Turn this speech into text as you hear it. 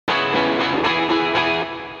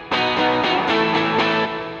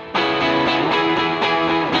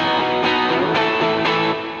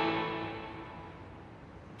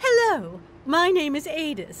name is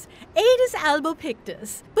Aedes. Aedes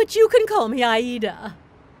albopictus, but you can call me Aida.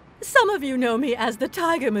 Some of you know me as the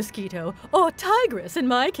tiger mosquito, or tigress in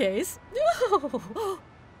my case.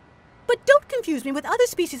 But don't confuse me with other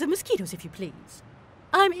species of mosquitoes, if you please.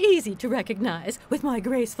 I'm easy to recognize with my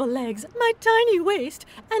graceful legs, my tiny waist,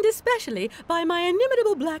 and especially by my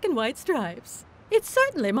inimitable black and white stripes. It's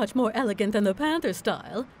certainly much more elegant than the panther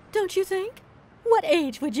style, don't you think? What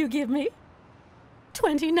age would you give me?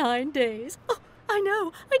 29 days. Oh, I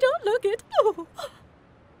know, I don't look it. Oh.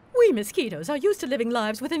 We mosquitoes are used to living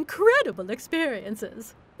lives with incredible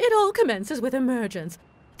experiences. It all commences with emergence,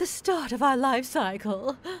 the start of our life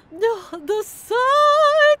cycle. Oh, the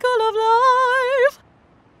cycle of life.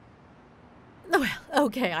 Well,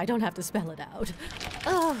 okay, I don't have to spell it out.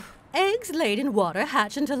 Eggs laid in water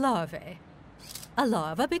hatch into larvae. A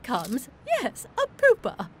larva becomes, yes, a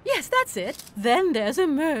pupa. Yes, that's it. Then there's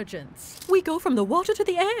emergence. We go from the water to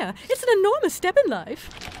the air. It's an enormous step in life.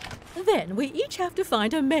 Then we each have to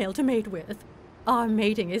find a male to mate with. Our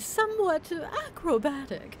mating is somewhat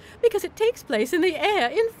acrobatic because it takes place in the air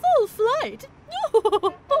in full flight.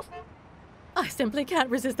 I simply can't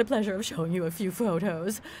resist the pleasure of showing you a few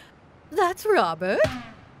photos. That's Robert.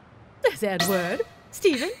 There's Edward,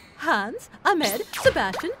 Stephen, Hans, Ahmed,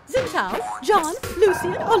 Sebastian, Zintao, John,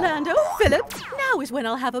 Lucian, Orlando, Philip. Now is when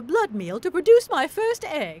I'll have a blood meal to produce my first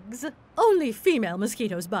eggs. Only female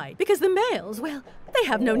mosquitoes bite, because the males, well, they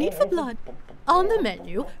have no need for blood. On the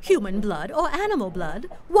menu, human blood or animal blood,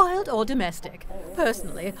 wild or domestic.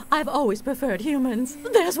 Personally, I've always preferred humans.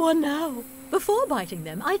 There's one now. Before biting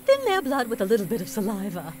them, I thin their blood with a little bit of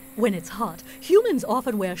saliva. When it's hot, humans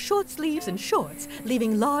often wear short sleeves and shorts,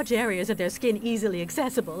 leaving large areas of their skin easily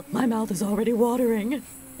accessible. My mouth is already watering.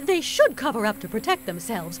 They should cover up to protect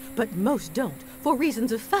themselves, but most don't, for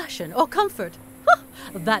reasons of fashion or comfort.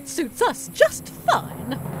 That suits us just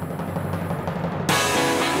fine.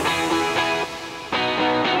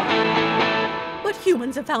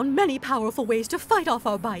 Humans have found many powerful ways to fight off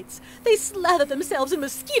our bites. They slather themselves in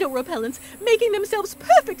mosquito repellents, making themselves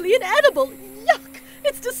perfectly inedible. Yuck!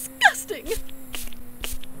 It's disgusting!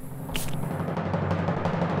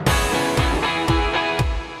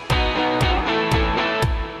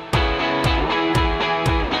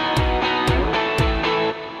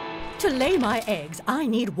 To lay my eggs, I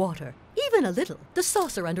need water. Even a little. The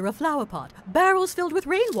saucer under a flower pot, barrels filled with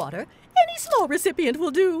rainwater. Any small recipient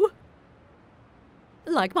will do.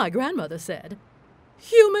 Like my grandmother said,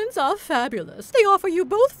 humans are fabulous. They offer you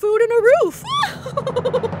both food and a roof.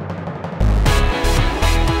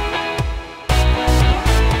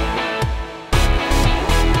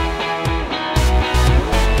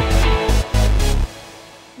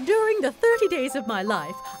 During the 30 days of my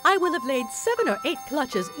life, I will have laid 7 or 8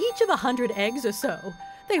 clutches, each of 100 eggs or so.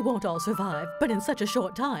 They won't all survive, but in such a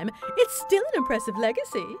short time, it's still an impressive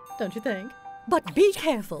legacy, don't you think? But be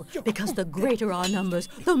careful, because the greater our numbers,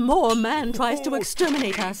 the more man tries to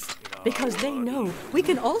exterminate us. Because they know we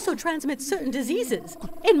can also transmit certain diseases.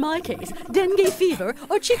 In my case, dengue fever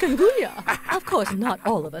or chikungunya. Of course, not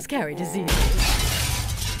all of us carry diseases.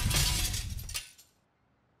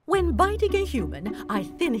 When biting a human, I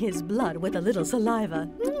thin his blood with a little saliva.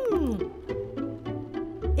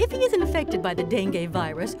 If he is infected by the dengue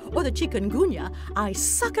virus or the chikungunya, I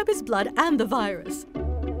suck up his blood and the virus.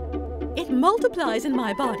 It multiplies in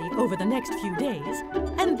my body over the next few days,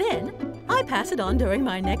 and then I pass it on during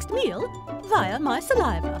my next meal via my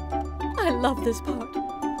saliva. I love this part.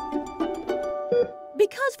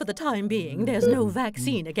 Because for the time being, there's no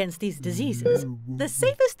vaccine against these diseases, the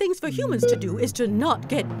safest things for humans to do is to not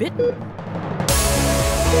get bitten.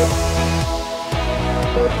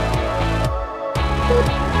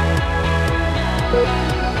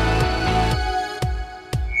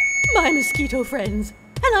 My mosquito friends,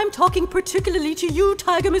 and I'm talking particularly to you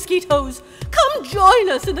tiger mosquitoes. Come join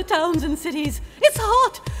us in the towns and cities. It's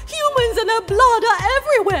hot. Humans and their blood are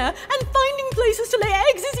everywhere, and finding places to lay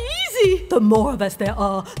eggs is easy. The more of us there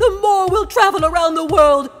are, the more we'll travel around the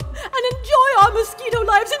world and enjoy our mosquito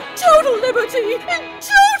lives in total liberty. In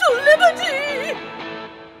total liberty!